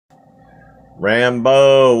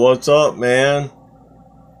Rambo, what's up, man?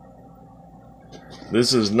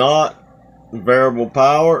 This is not variable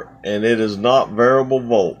power, and it is not variable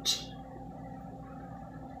volts.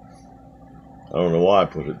 I don't know why I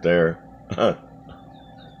put it there,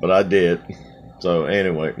 but I did. So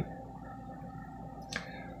anyway,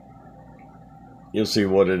 you'll see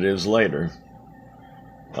what it is later.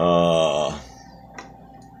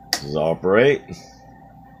 This is operate.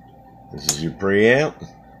 This is your preamp.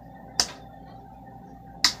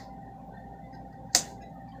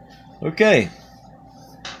 Okay.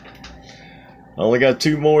 I only got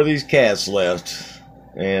 2 more of these cats left,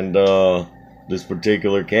 and this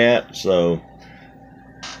particular cat, so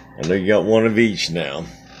I know you got 1 of each now.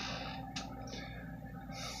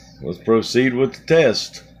 Let's proceed with the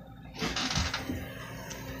test.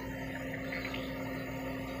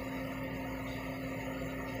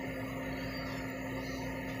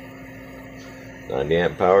 .90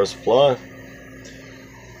 amp power supply.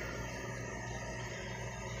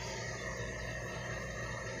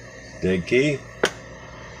 Dead key.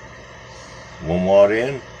 1 watt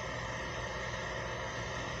in.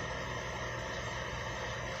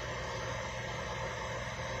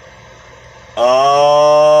 Audio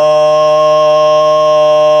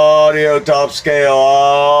top scale.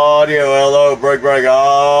 Audio. Hello. Break.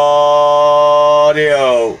 Audio.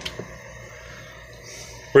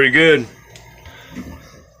 Pretty good.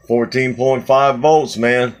 14.5 volts,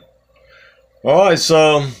 man. Alright,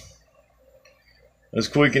 so that's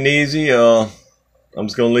quick and easy. I'm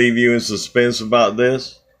just gonna leave you in suspense about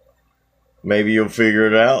this. Maybe you'll figure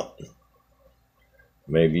it out.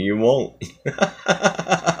 Maybe you won't.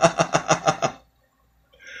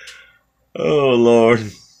 Oh Lord,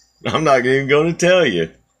 I'm not even gonna tell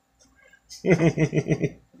you.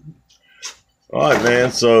 Alright,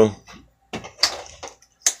 man, so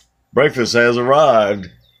breakfast has arrived.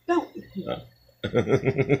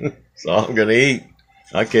 So I'm gonna eat.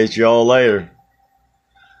 I'll catch y'all later.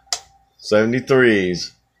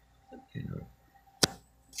 73s.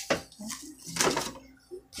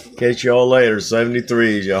 Catch y'all later.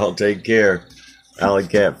 73s. Y'all take care. Alley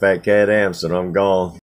Cat, Fat Cat Amson. I'm gone.